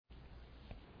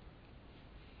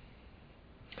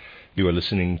You are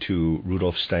listening to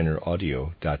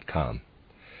RudolfSteinerAudio.com.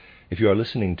 If you are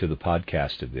listening to the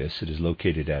podcast of this, it is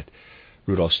located at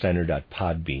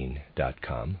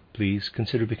rudolfsteiner.podbean.com. Please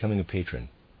consider becoming a patron.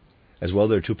 As well,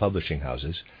 there are two publishing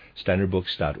houses,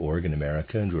 steinerbooks.org in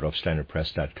America and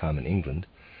rudolfsteinerpress.com in England,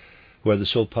 who are the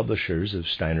sole publishers of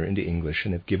Steiner into English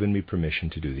and have given me permission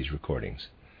to do these recordings.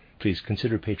 Please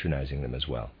consider patronizing them as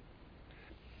well.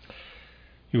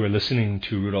 You are listening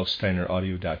to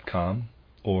RudolfSteinerAudio.com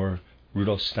or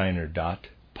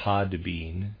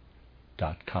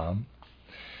rudolfsteiner.podbean.com.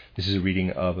 This is a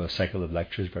reading of a cycle of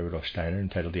lectures by Rudolf Steiner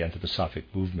entitled The Anthroposophic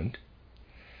Movement.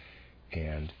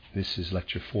 And this is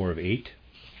lecture 4 of 8,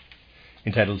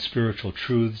 entitled Spiritual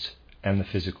Truths and the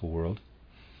Physical World,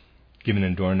 given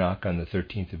in Dornach on the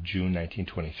 13th of June,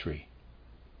 1923.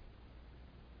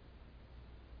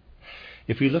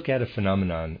 If we look at a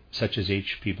phenomenon such as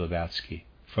H.P. Blavatsky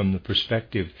from the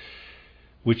perspective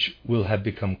which will have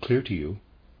become clear to you,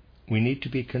 we need to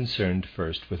be concerned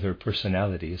first with her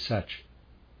personality as such.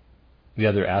 The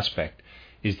other aspect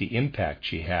is the impact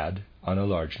she had on a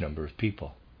large number of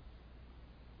people.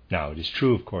 Now, it is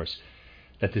true, of course,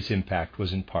 that this impact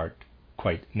was in part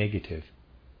quite negative.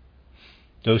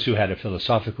 Those who had a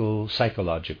philosophical,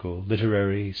 psychological,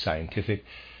 literary, scientific,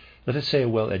 let us say a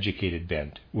well-educated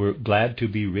bent, were glad to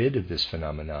be rid of this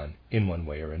phenomenon in one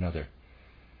way or another.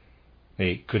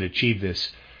 They could achieve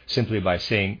this simply by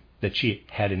saying that she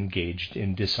had engaged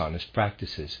in dishonest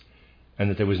practices, and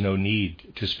that there was no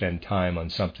need to spend time on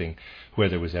something where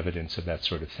there was evidence of that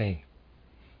sort of thing.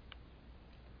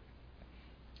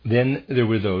 Then there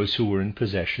were those who were in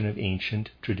possession of ancient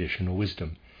traditional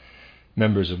wisdom,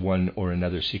 members of one or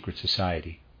another secret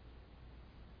society.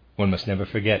 One must never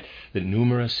forget that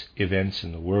numerous events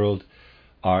in the world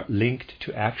are linked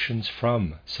to actions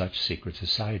from such secret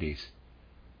societies.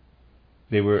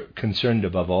 They were concerned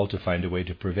above all to find a way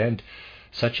to prevent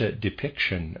such a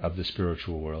depiction of the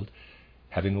spiritual world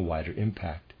having a wider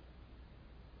impact.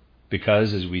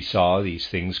 Because, as we saw, these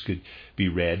things could be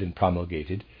read and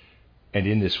promulgated, and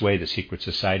in this way the secret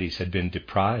societies had been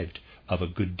deprived of a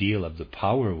good deal of the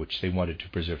power which they wanted to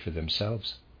preserve for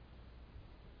themselves.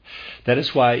 That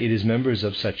is why it is members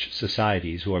of such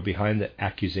societies who are behind the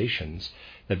accusations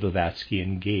that Blavatsky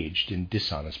engaged in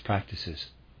dishonest practices.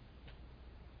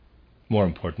 More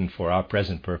important for our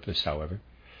present purpose, however,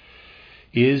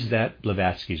 is that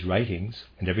Blavatsky's writings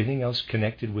and everything else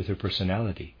connected with her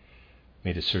personality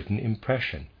made a certain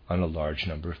impression on a large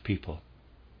number of people.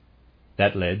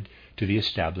 That led to the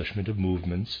establishment of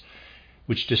movements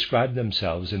which describe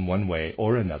themselves in one way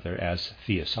or another as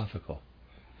theosophical.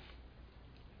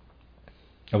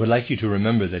 I would like you to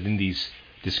remember that in these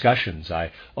discussions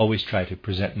I always try to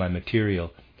present my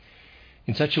material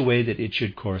in such a way that it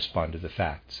should correspond to the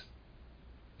facts.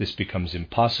 This becomes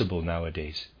impossible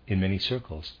nowadays in many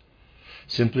circles,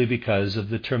 simply because of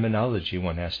the terminology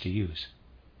one has to use.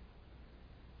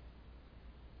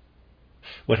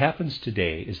 What happens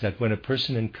today is that when a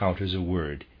person encounters a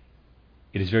word,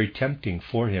 it is very tempting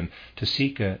for him to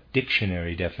seek a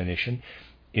dictionary definition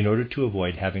in order to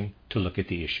avoid having to look at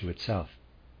the issue itself.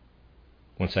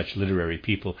 When such literary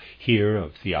people hear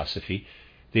of theosophy,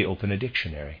 they open a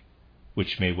dictionary,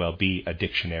 which may well be a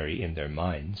dictionary in their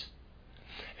minds,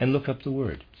 and look up the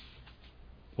word.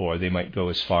 Or they might go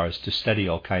as far as to study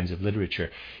all kinds of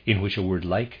literature in which a word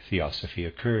like theosophy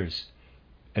occurs,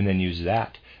 and then use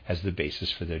that as the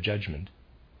basis for their judgment.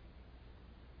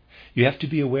 You have to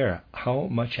be aware how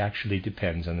much actually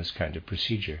depends on this kind of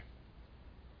procedure.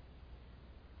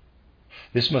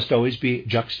 This must always be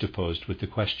juxtaposed with the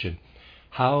question,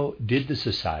 how did the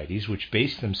societies which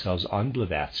based themselves on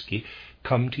Blavatsky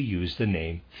come to use the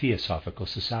name Theosophical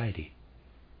Society?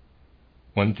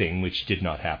 One thing which did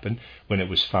not happen when it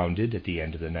was founded at the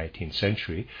end of the 19th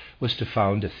century was to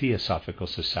found a Theosophical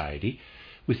Society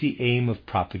with the aim of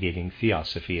propagating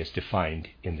theosophy as defined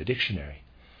in the dictionary.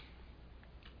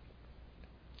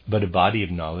 But a body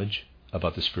of knowledge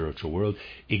about the spiritual world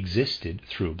existed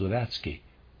through Blavatsky,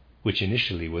 which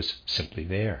initially was simply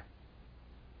there.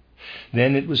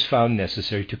 Then it was found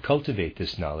necessary to cultivate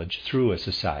this knowledge through a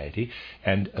society,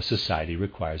 and a society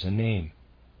requires a name.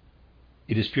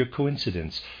 It is pure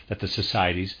coincidence that the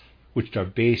societies which are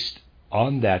based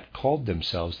on that called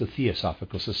themselves the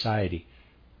Theosophical Society.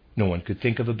 No one could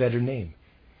think of a better name.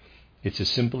 It's as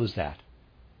simple as that.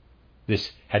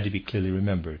 This had to be clearly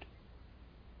remembered.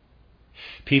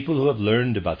 People who have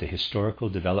learned about the historical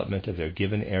development of their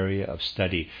given area of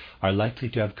study are likely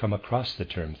to have come across the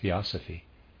term theosophy.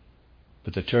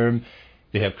 But the term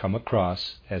they have come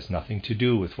across has nothing to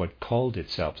do with what called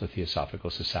itself the Theosophical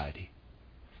Society.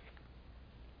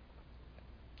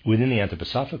 Within the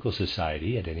Anthroposophical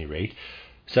Society, at any rate,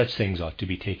 such things ought to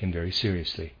be taken very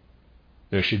seriously.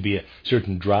 There should be a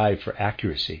certain drive for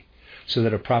accuracy, so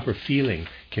that a proper feeling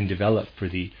can develop for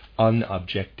the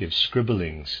unobjective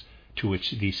scribblings to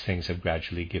which these things have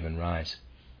gradually given rise.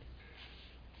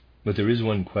 But there is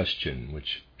one question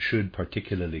which should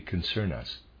particularly concern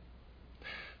us.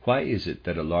 Why is it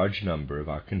that a large number of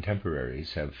our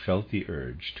contemporaries have felt the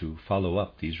urge to follow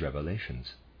up these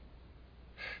revelations?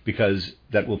 Because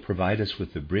that will provide us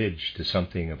with the bridge to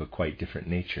something of a quite different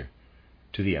nature,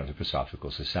 to the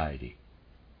Anthroposophical Society.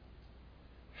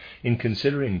 In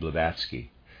considering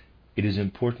Blavatsky, it is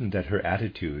important that her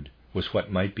attitude was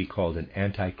what might be called an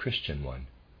anti-Christian one.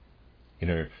 In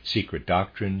her Secret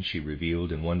Doctrine, she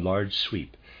revealed in one large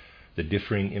sweep the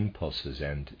differing impulses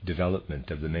and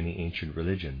development of the many ancient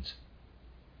religions.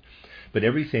 But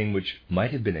everything which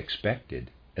might have been expected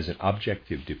as an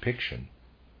objective depiction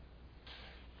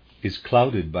is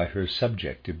clouded by her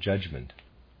subjective judgment,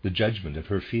 the judgment of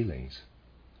her feelings.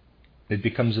 It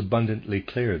becomes abundantly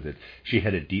clear that she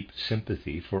had a deep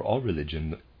sympathy for all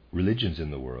religions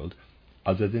in the world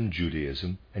other than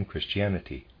Judaism and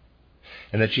Christianity,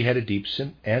 and that she had a deep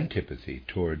antipathy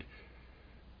toward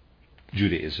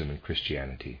Judaism and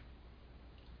Christianity.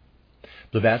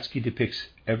 Blavatsky depicts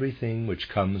everything which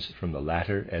comes from the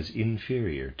latter as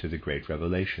inferior to the great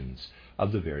revelations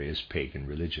of the various pagan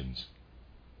religions.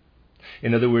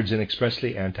 In other words, an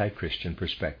expressly anti-Christian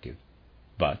perspective,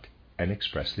 but an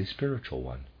expressly spiritual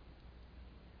one.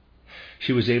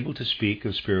 She was able to speak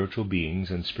of spiritual beings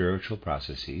and spiritual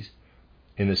processes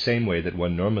in the same way that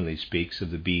one normally speaks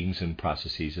of the beings and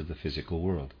processes of the physical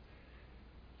world.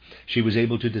 She was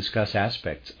able to discuss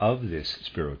aspects of this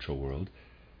spiritual world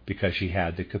because she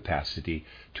had the capacity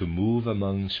to move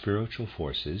among spiritual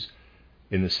forces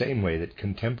in the same way that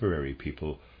contemporary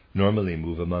people normally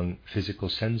move among physical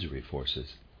sensory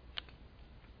forces.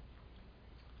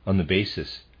 On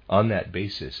that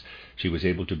basis, she was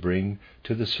able to bring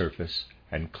to the surface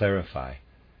and clarify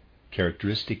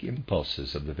characteristic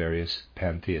impulses of the various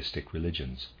pantheistic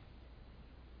religions.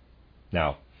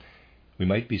 Now, we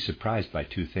might be surprised by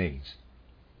two things.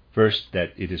 First,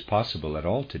 that it is possible at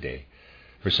all today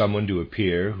for someone to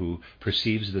appear who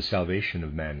perceives the salvation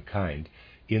of mankind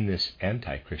in this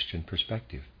anti-Christian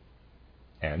perspective.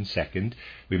 And second,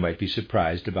 we might be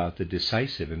surprised about the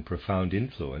decisive and profound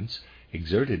influence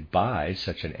exerted by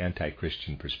such an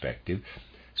anti-Christian perspective,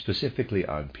 specifically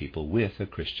on people with a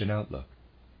Christian outlook,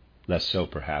 less so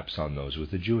perhaps on those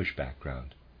with a Jewish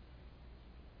background.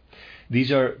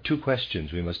 These are two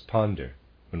questions we must ponder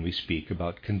when we speak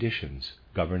about conditions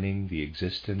governing the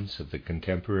existence of the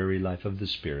contemporary life of the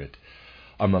Spirit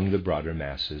among the broader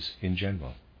masses in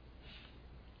general.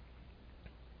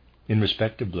 In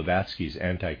respect of Blavatsky's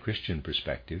anti-Christian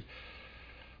perspective,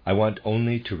 I want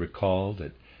only to recall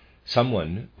that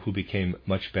someone who became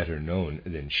much better known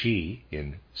than she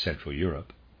in Central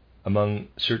Europe, among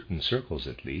certain circles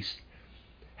at least,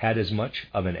 had as much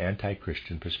of an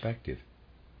anti-Christian perspective.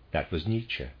 That was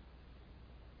Nietzsche.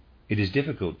 It is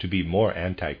difficult to be more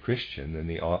anti-Christian than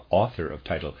the author of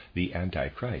title The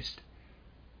Antichrist.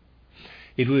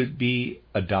 It would be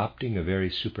adopting a very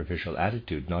superficial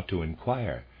attitude not to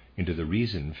inquire into the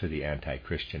reason for the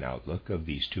anti-Christian outlook of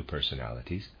these two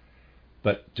personalities,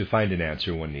 but to find an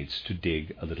answer one needs to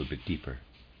dig a little bit deeper.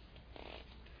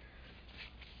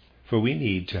 For we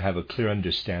need to have a clear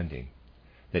understanding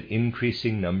that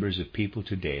increasing numbers of people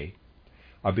today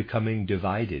are becoming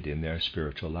divided in their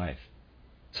spiritual life,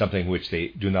 something which they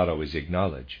do not always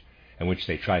acknowledge and which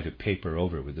they try to paper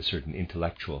over with a certain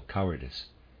intellectual cowardice,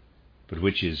 but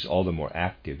which is all the more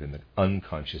active in the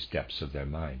unconscious depths of their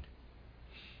mind.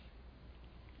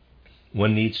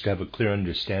 One needs to have a clear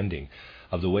understanding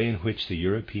of the way in which the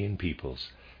European peoples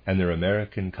and their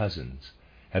American cousins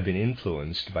have been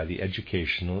influenced by the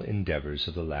educational endeavors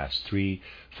of the last 300,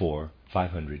 400,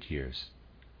 500 years.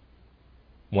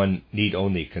 One need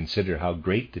only consider how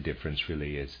great the difference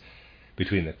really is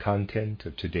between the content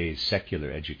of today's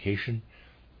secular education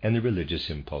and the religious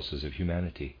impulses of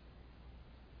humanity.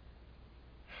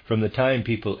 From the time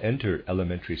people enter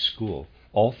elementary school,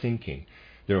 all thinking,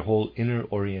 their whole inner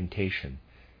orientation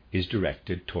is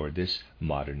directed toward this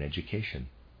modern education.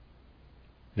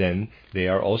 Then they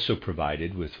are also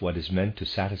provided with what is meant to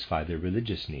satisfy their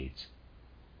religious needs.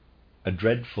 A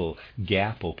dreadful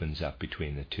gap opens up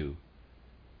between the two.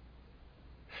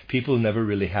 People never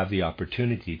really have the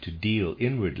opportunity to deal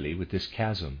inwardly with this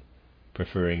chasm,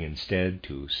 preferring instead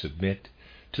to submit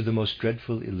to the most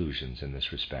dreadful illusions in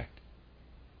this respect.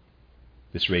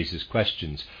 This raises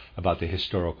questions about the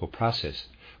historical process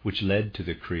which led to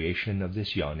the creation of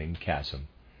this yawning chasm.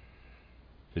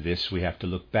 For this we have to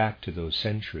look back to those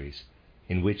centuries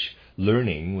in which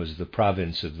learning was the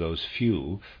province of those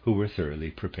few who were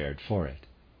thoroughly prepared for it.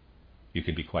 You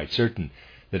can be quite certain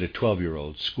that a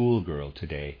 12-year-old schoolgirl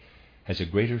today has a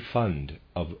greater fund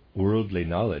of worldly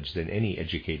knowledge than any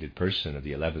educated person of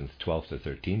the 11th, 12th, or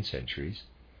 13th centuries.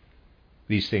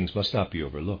 These things must not be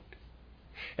overlooked.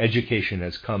 Education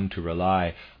has come to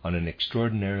rely on an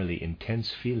extraordinarily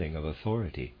intense feeling of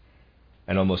authority,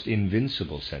 an almost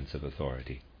invincible sense of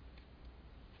authority.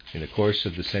 In the course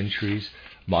of the centuries,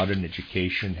 modern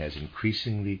education has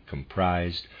increasingly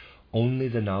comprised only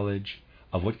the knowledge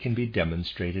of what can be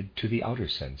demonstrated to the outer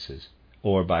senses,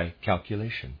 or by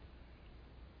calculation.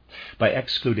 By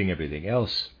excluding everything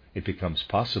else, it becomes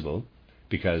possible,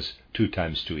 because 2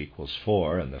 times 2 equals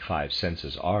 4 and the 5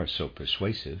 senses are so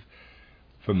persuasive,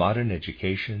 for modern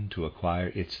education to acquire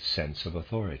its sense of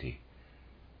authority.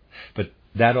 But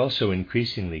that also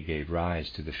increasingly gave rise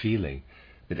to the feeling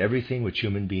that everything which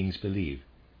human beings believe,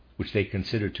 which they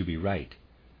consider to be right,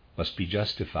 must be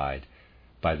justified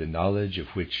by the knowledge of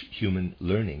which human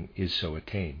learning is so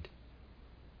attained.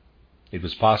 It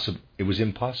was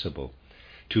impossible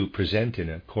to present in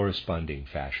a corresponding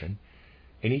fashion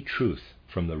any truth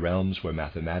from the realms where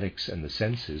mathematics and the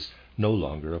senses no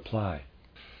longer apply.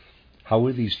 How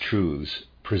were these truths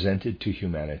presented to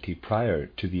humanity prior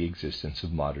to the existence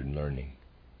of modern learning?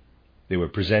 They were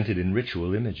presented in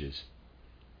ritual images.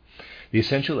 The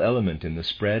essential element in the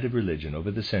spread of religion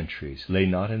over the centuries lay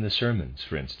not in the sermons,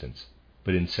 for instance,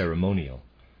 but in ceremonial,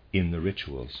 in the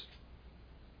rituals.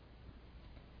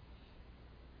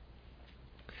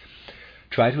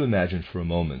 Try to imagine for a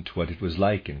moment what it was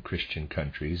like in Christian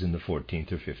countries in the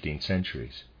 14th or 15th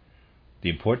centuries. The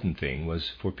important thing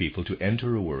was for people to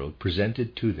enter a world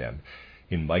presented to them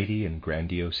in mighty and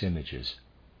grandiose images.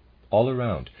 All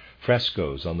around,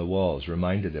 frescoes on the walls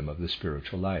reminded them of the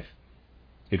spiritual life.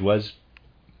 It was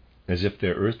as if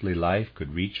their earthly life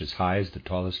could reach as high as the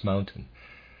tallest mountain.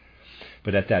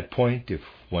 But at that point, if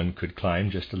one could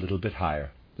climb just a little bit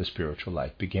higher, the spiritual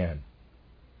life began.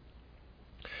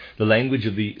 The language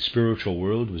of the spiritual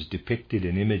world was depicted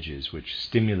in images which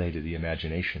stimulated the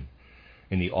imagination,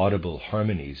 in the audible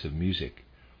harmonies of music,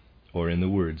 or in the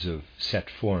words of set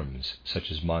forms such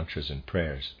as mantras and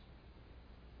prayers.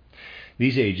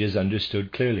 These ages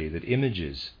understood clearly that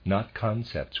images, not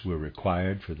concepts, were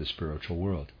required for the spiritual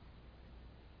world.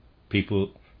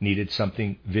 People needed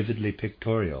something vividly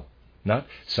pictorial, not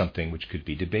something which could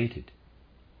be debated.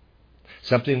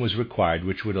 Something was required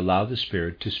which would allow the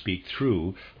Spirit to speak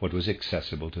through what was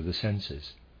accessible to the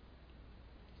senses.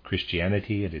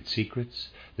 Christianity and its secrets,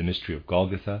 the mystery of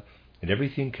Golgotha, and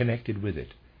everything connected with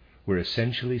it were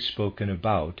essentially spoken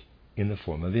about in the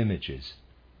form of images,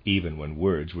 even when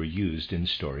words were used in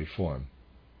story form.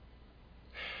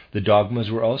 The dogmas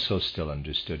were also still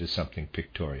understood as something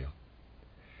pictorial.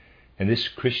 And this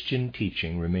Christian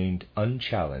teaching remained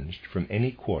unchallenged from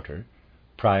any quarter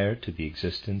prior to the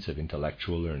existence of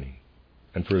intellectual learning,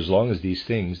 and for as long as these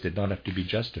things did not have to be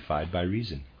justified by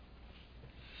reason.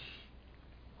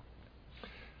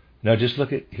 Now just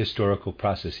look at historical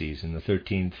processes in the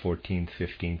 13th, 14th,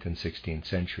 15th, and 16th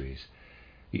centuries.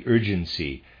 The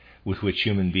urgency with which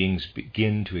human beings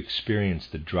begin to experience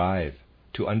the drive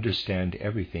to understand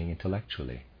everything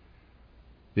intellectually.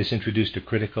 This introduced a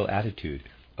critical attitude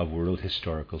of world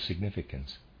historical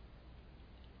significance.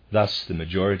 Thus, the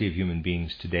majority of human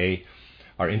beings today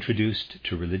are introduced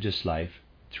to religious life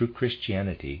through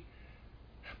Christianity,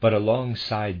 but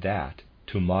alongside that,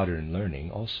 to modern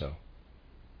learning also.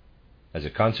 As a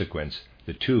consequence,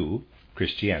 the two,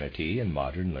 Christianity and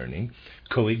modern learning,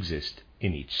 coexist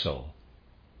in each soul.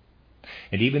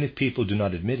 And even if people do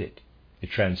not admit it,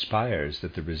 it transpires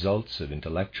that the results of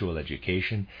intellectual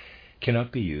education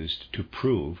cannot be used to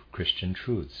prove Christian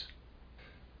truths.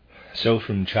 So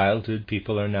from childhood,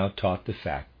 people are now taught the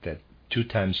fact that 2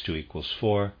 times 2 equals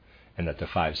 4, and that the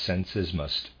 5 senses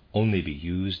must only be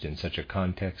used in such a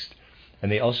context,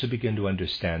 and they also begin to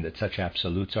understand that such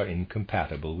absolutes are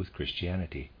incompatible with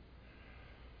Christianity.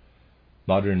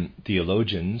 Modern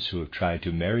theologians who have tried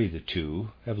to marry the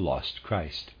two have lost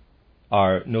Christ,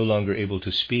 are no longer able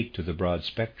to speak to the broad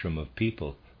spectrum of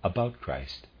people about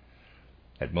Christ.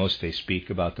 At most they speak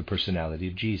about the personality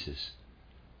of Jesus.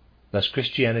 Thus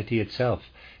Christianity itself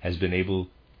has been able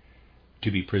to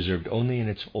be preserved only in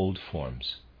its old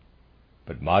forms.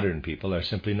 But modern people are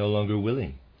simply no longer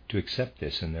willing to accept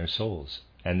this in their souls,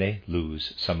 and they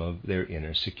lose some of their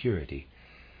inner security.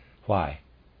 Why?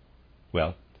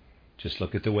 Well, just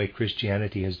look at the way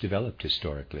Christianity has developed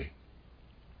historically.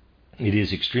 It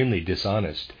is extremely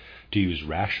dishonest to use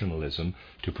rationalism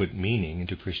to put meaning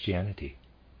into Christianity.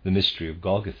 The mystery of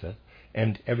Golgotha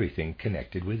and everything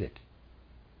connected with it.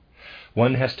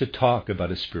 One has to talk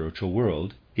about a spiritual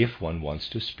world if one wants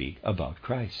to speak about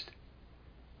Christ.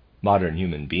 Modern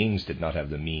human beings did not have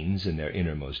the means in their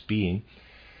innermost being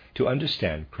to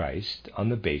understand Christ on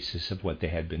the basis of what they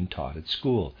had been taught at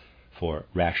school, for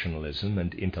rationalism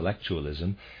and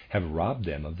intellectualism have robbed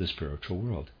them of the spiritual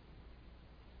world.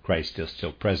 Christ is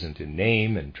still present in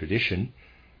name and tradition,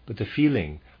 but the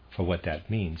feeling for what that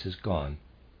means is gone.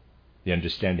 The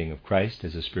understanding of Christ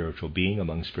as a spiritual being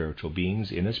among spiritual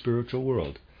beings in a spiritual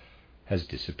world has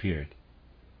disappeared.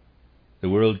 The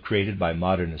world created by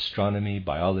modern astronomy,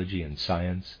 biology, and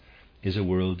science is a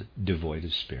world devoid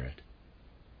of spirit.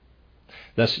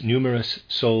 Thus numerous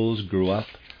souls grew up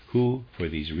who, for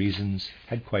these reasons,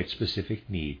 had quite specific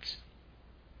needs.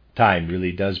 Time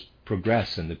really does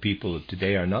progress, and the people of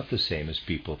today are not the same as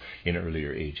people in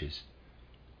earlier ages.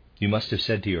 You must have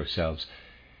said to yourselves,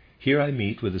 "Here I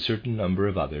meet with a certain number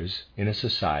of others in a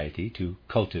society to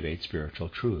cultivate spiritual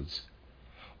truths.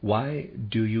 Why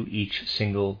do you, each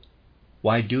single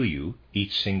one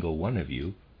of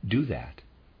you, do that?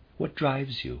 What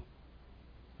drives you?"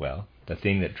 Well, the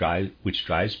thing which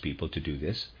drives people to do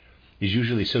this is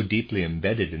usually so deeply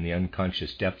embedded in the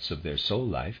unconscious depths of their soul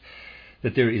life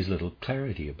that there is little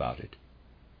clarity about it.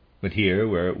 But here,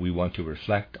 where we want to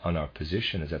reflect on our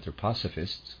position as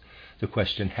anthroposophists, the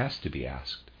question has to be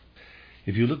asked.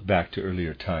 If you look back to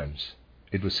earlier times,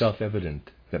 it was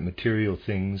self-evident that material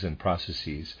things and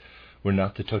processes were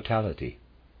not the totality,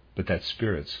 but that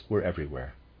spirits were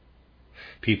everywhere.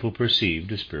 People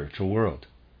perceived a spiritual world,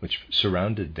 which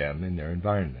surrounded them in their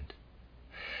environment.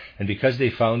 And because they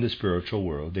found a spiritual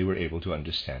world, they were able to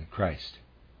understand Christ.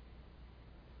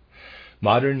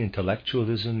 Modern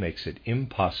intellectualism makes it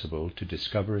impossible to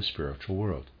discover a spiritual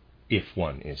world, if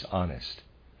one is honest.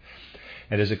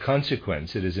 And as a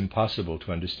consequence, it is impossible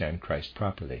to understand Christ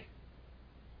properly.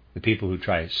 The people who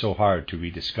try so hard to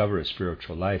rediscover a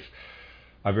spiritual life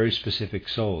are very specific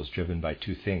souls driven by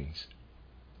two things.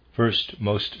 First,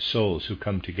 most souls who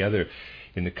come together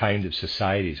in the kind of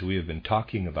societies we have been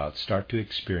talking about start to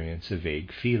experience a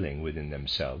vague feeling within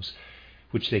themselves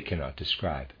which they cannot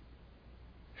describe.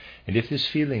 And if this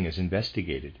feeling is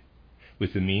investigated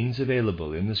with the means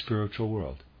available in the spiritual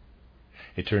world,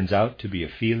 it turns out to be a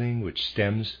feeling which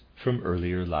stems from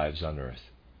earlier lives on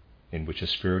earth, in which a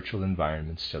spiritual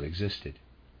environment still existed.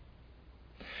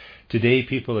 Today,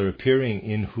 people are appearing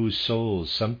in whose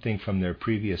souls something from their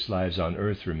previous lives on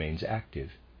earth remains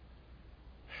active.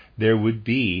 There would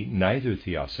be neither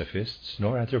theosophists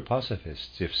nor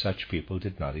anthroposophists if such people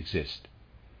did not exist.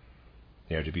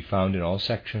 They are to be found in all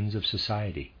sections of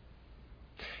society.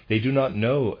 They do not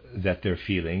know that their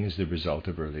feeling is the result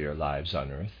of earlier lives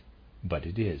on earth, but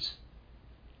it is.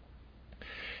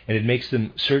 And it makes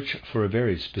them search for a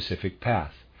very specific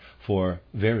path, for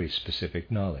very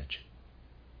specific knowledge.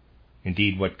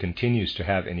 Indeed, what continues to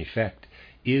have an effect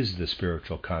is the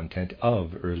spiritual content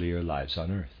of earlier lives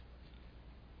on earth.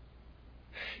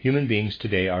 Human beings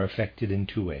today are affected in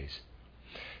two ways.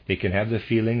 They can have the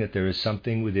feeling that there is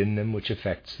something within them which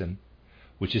affects them,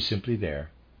 which is simply there.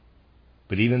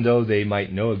 But even though they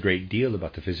might know a great deal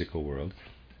about the physical world,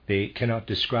 they cannot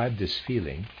describe this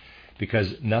feeling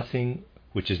because nothing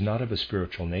which is not of a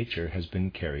spiritual nature has been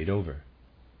carried over.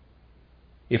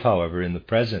 If, however, in the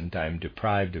present I am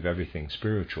deprived of everything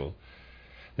spiritual,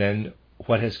 then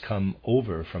what has come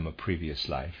over from a previous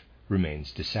life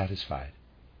remains dissatisfied.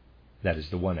 That is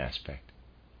the one aspect.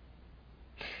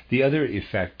 The other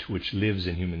effect which lives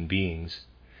in human beings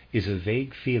is a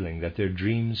vague feeling that their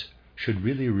dreams should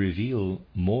really reveal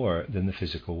more than the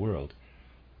physical world.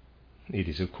 It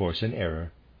is, of course, an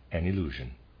error, an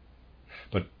illusion.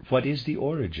 But what is the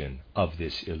origin of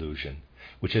this illusion,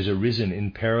 which has arisen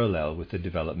in parallel with the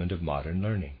development of modern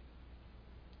learning?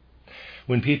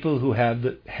 When people who have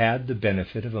had the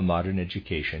benefit of a modern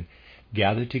education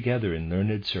gather together in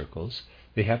learned circles,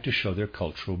 they have to show their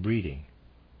cultural breeding.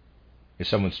 If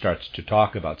someone starts to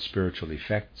talk about spiritual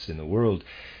effects in the world,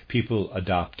 people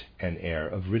adopt an air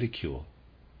of ridicule,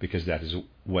 because that is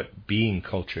what being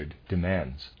cultured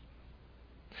demands.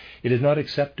 It is not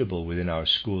acceptable within our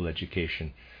school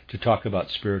education to talk about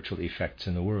spiritual effects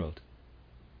in the world.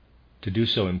 To do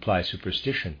so implies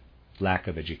superstition, lack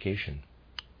of education.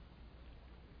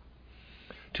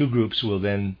 Two groups will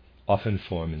then often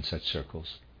form in such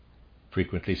circles.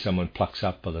 Frequently someone plucks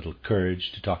up a little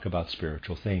courage to talk about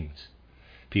spiritual things.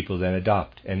 People then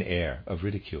adopt an air of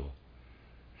ridicule.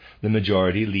 The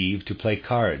majority leave to play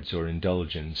cards or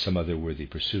indulge in some other worthy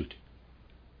pursuit.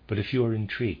 But a few are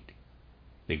intrigued.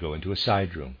 They go into a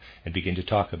side room and begin to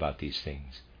talk about these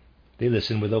things. They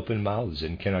listen with open mouths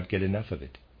and cannot get enough of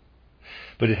it.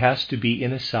 but it has to be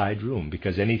in a side room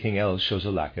because anything else shows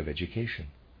a lack of education.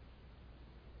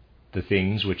 The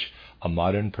things which a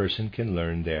modern person can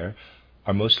learn there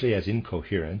are mostly as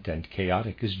incoherent and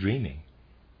chaotic as dreaming,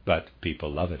 but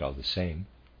people love it all the same.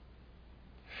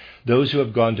 Those who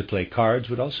have gone to play cards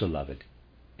would also love it,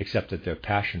 except that their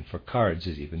passion for cards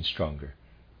is even stronger.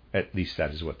 At least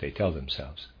that is what they tell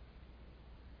themselves.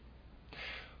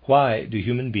 Why do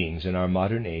human beings in our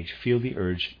modern age feel the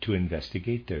urge to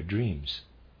investigate their dreams?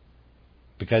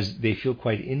 Because they feel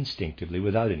quite instinctively,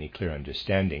 without any clear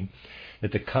understanding,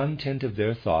 that the content of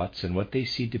their thoughts and what they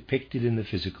see depicted in the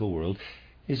physical world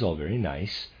is all very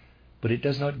nice, but it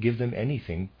does not give them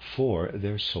anything for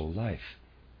their soul life.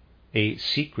 A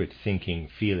secret thinking,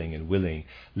 feeling, and willing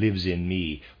lives in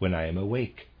me when I am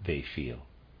awake, they feel,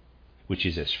 which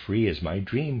is as free as my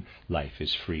dream life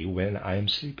is free when I am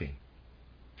sleeping.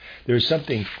 There is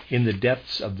something in the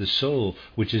depths of the soul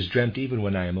which is dreamt even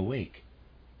when I am awake.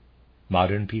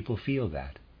 Modern people feel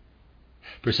that,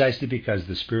 precisely because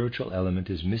the spiritual element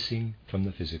is missing from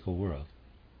the physical world.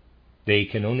 They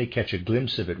can only catch a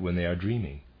glimpse of it when they are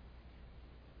dreaming.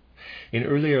 In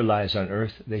earlier lives on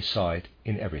earth, they saw it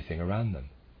in everything around them.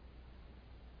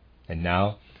 And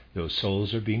now, those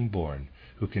souls are being born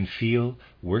who can feel,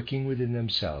 working within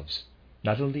themselves,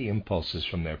 not only impulses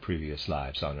from their previous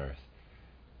lives on earth,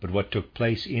 but what took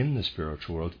place in the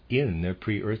spiritual world in their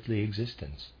pre-earthly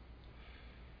existence.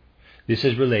 This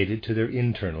is related to their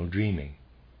internal dreaming.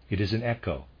 It is an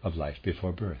echo of life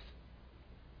before birth.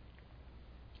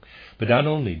 But not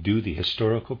only do the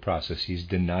historical processes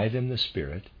deny them the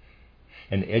spirit,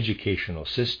 an educational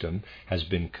system has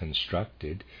been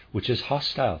constructed which is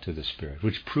hostile to the spirit,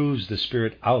 which proves the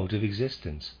spirit out of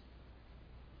existence.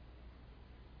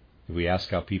 If we ask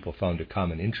how people found a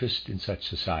common interest in such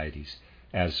societies,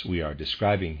 as we are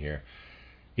describing here,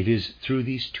 it is through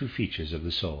these two features of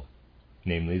the soul,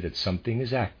 namely that something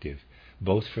is active,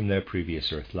 both from their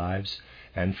previous earth lives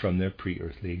and from their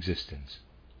pre-earthly existence.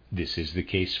 This is the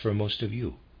case for most of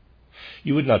you.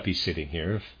 You would not be sitting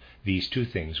here if these two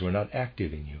things were not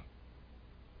active in you.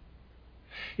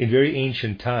 In very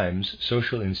ancient times,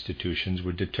 social institutions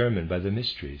were determined by the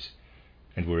mysteries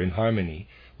and were in harmony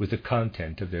with the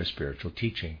content of their spiritual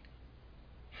teaching.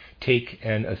 Take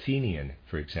an Athenian,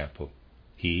 for example.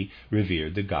 He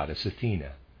revered the goddess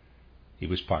Athena. He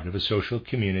was part of a social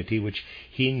community which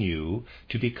he knew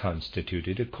to be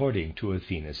constituted according to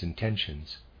Athena's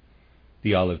intentions.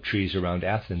 The olive trees around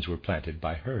Athens were planted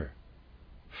by her.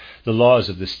 The laws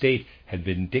of the state had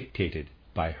been dictated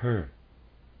by her.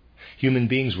 Human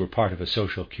beings were part of a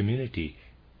social community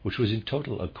which was in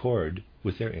total accord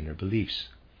with their inner beliefs.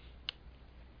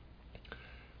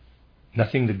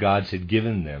 Nothing the gods had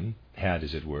given them had,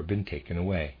 as it were, been taken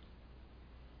away.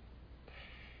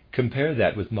 Compare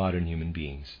that with modern human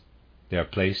beings. They are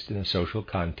placed in a social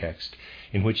context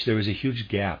in which there is a huge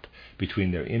gap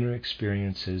between their inner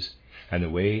experiences and the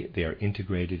way they are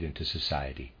integrated into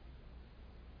society.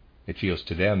 It feels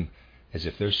to them as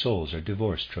if their souls are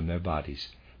divorced from their bodies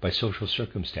by social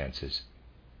circumstances,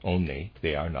 only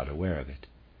they are not aware of it.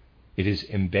 It is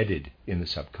embedded in the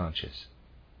subconscious.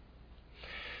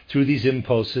 Through these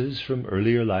impulses from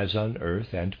earlier lives on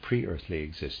earth and pre-earthly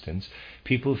existence,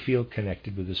 people feel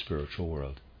connected with the spiritual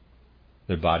world.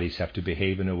 Their bodies have to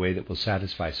behave in a way that will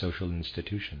satisfy social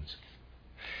institutions.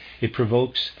 It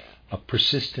provokes a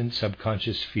persistent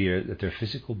subconscious fear that their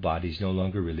physical bodies no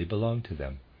longer really belong to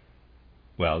them.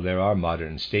 Well, there are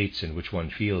modern states in which one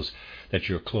feels that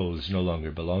your clothes no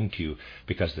longer belong to you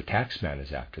because the taxman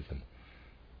is after them.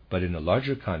 But in a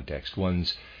larger context,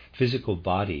 one's physical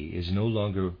body is no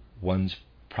longer one's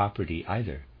property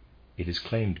either. It is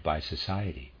claimed by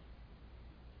society.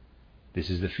 This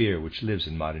is the fear which lives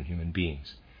in modern human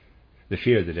beings. The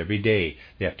fear that every day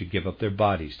they have to give up their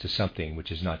bodies to something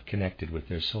which is not connected with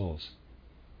their souls.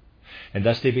 And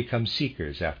thus they become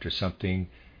seekers after something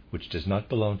which does not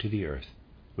belong to the earth,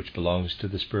 which belongs to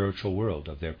the spiritual world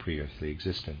of their pre-earthly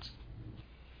existence.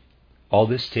 All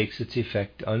this takes its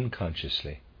effect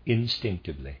unconsciously,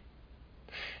 instinctively.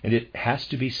 And it has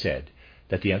to be said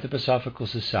that the Anthroposophical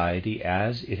Society,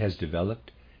 as it has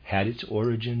developed, had its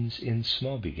origins in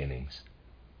small beginnings.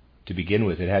 To begin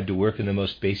with, it had to work in the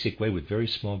most basic way with very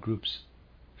small groups.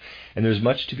 And there's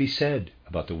much to be said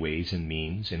about the ways and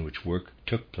means in which work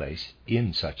took place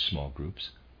in such small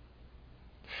groups.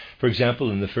 For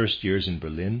example, in the first years in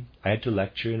Berlin, I had to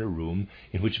lecture in a room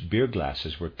in which beer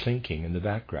glasses were clinking in the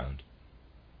background.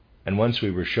 And once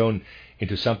we were shown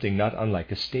into something not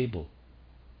unlike a stable.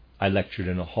 I lectured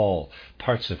in a hall,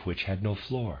 parts of which had no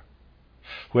floor,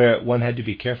 where one had to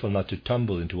be careful not to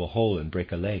tumble into a hole and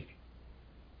break a leg.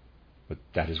 But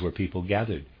that is where people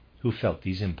gathered who felt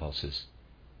these impulses.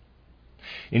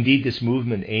 Indeed, this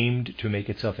movement aimed to make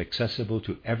itself accessible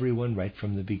to everyone right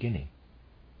from the beginning.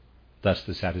 Thus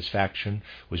the satisfaction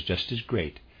was just as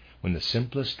great when the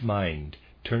simplest mind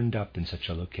turned up in such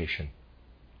a location.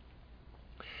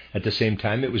 At the same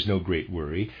time, it was no great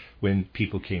worry when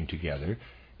people came together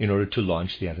in order to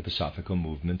launch the anthroposophical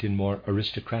movement in more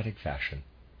aristocratic fashion,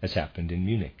 as happened in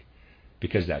Munich,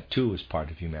 because that too was part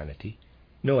of humanity.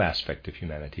 No aspect of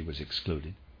humanity was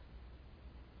excluded.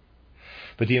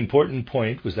 But the important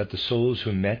point was that the souls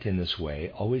who met in this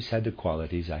way always had the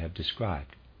qualities I have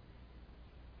described.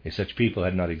 If such people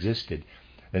had not existed,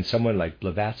 then someone like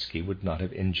Blavatsky would not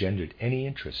have engendered any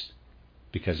interest,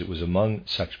 because it was among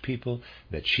such people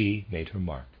that she made her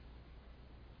mark.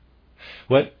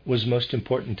 What was most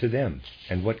important to them,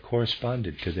 and what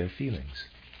corresponded to their feelings?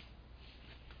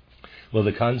 Well,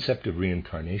 the concept of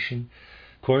reincarnation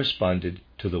corresponded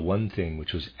to the one thing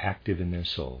which was active in their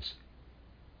souls.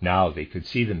 Now they could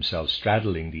see themselves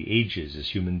straddling the ages as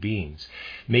human beings,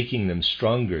 making them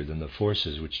stronger than the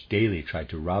forces which daily tried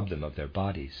to rob them of their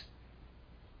bodies.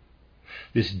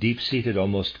 This deep-seated,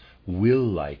 almost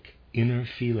will-like inner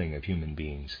feeling of human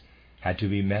beings had to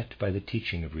be met by the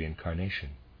teaching of reincarnation.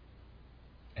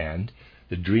 And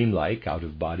the dreamlike,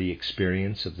 out-of-body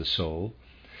experience of the soul,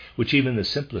 which even the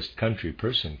simplest country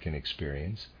person can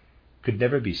experience, could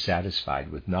never be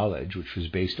satisfied with knowledge which was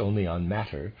based only on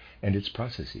matter and its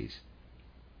processes.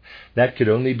 That could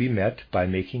only be met by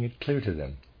making it clear to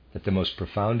them that the most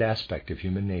profound aspect of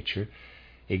human nature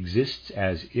exists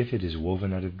as if it is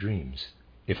woven out of dreams,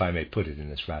 if I may put it in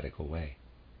this radical way.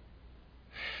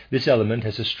 This element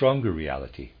has a stronger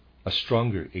reality, a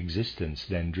stronger existence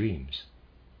than dreams.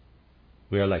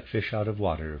 We are like fish out of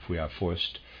water if we are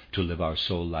forced to live our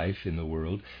soul life in the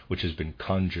world which has been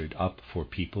conjured up for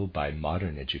people by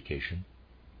modern education.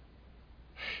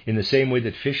 In the same way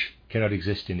that fish cannot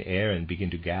exist in air and begin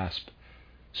to gasp,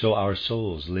 so our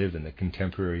souls live in the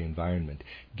contemporary environment,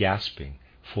 gasping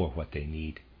for what they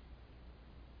need.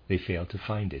 They fail to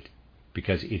find it,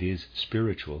 because it is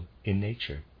spiritual in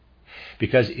nature,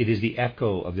 because it is the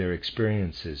echo of their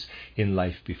experiences in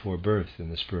life before birth in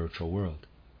the spiritual world.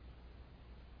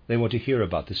 They want to hear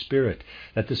about the Spirit,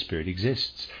 that the Spirit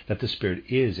exists, that the Spirit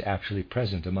is actually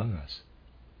present among us.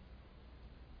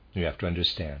 You have to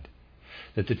understand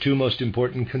that the two most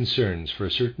important concerns for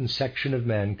a certain section of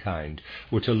mankind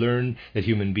were to learn that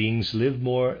human beings live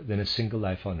more than a single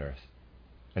life on earth,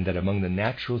 and that among the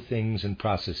natural things and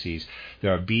processes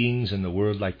there are beings in the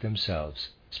world like themselves,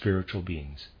 spiritual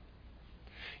beings.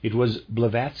 It was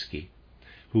Blavatsky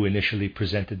who initially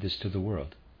presented this to the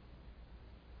world.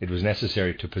 It was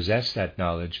necessary to possess that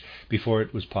knowledge before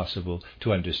it was possible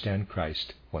to understand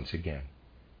Christ once again.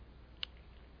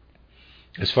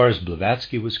 As far as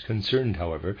Blavatsky was concerned,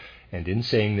 however, and in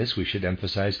saying this we should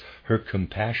emphasize her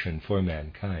compassion for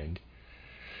mankind,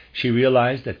 she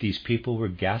realized that these people were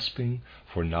gasping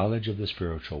for knowledge of the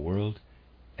spiritual world,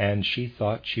 and she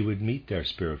thought she would meet their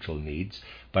spiritual needs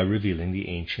by revealing the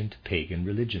ancient pagan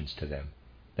religions to them.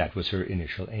 That was her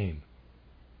initial aim.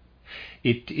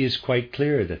 It is quite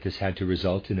clear that this had to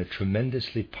result in a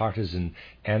tremendously partisan,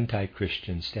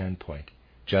 anti-Christian standpoint,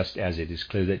 just as it is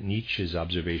clear that Nietzsche's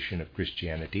observation of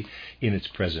Christianity in its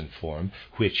present form,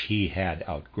 which he had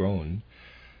outgrown,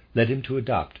 led him to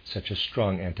adopt such a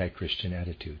strong anti-Christian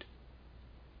attitude.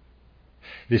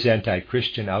 This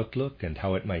anti-Christian outlook and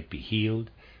how it might be healed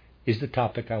is the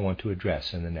topic I want to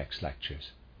address in the next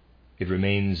lectures. It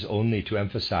remains only to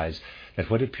emphasize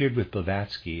that what appeared with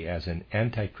Blavatsky as an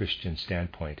anti-Christian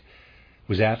standpoint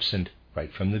was absent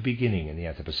right from the beginning in the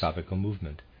anthroposophical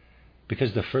movement,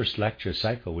 because the first lecture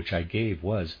cycle which I gave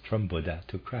was From Buddha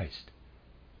to Christ.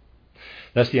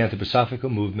 Thus the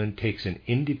anthroposophical movement takes an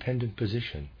independent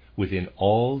position within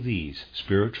all these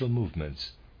spiritual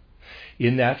movements,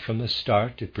 in that from the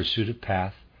start it pursued a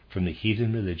path from the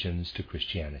heathen religions to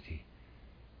Christianity.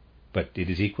 But it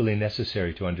is equally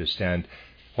necessary to understand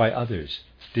why others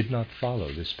did not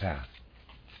follow this path.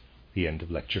 The end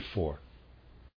of Lecture 4.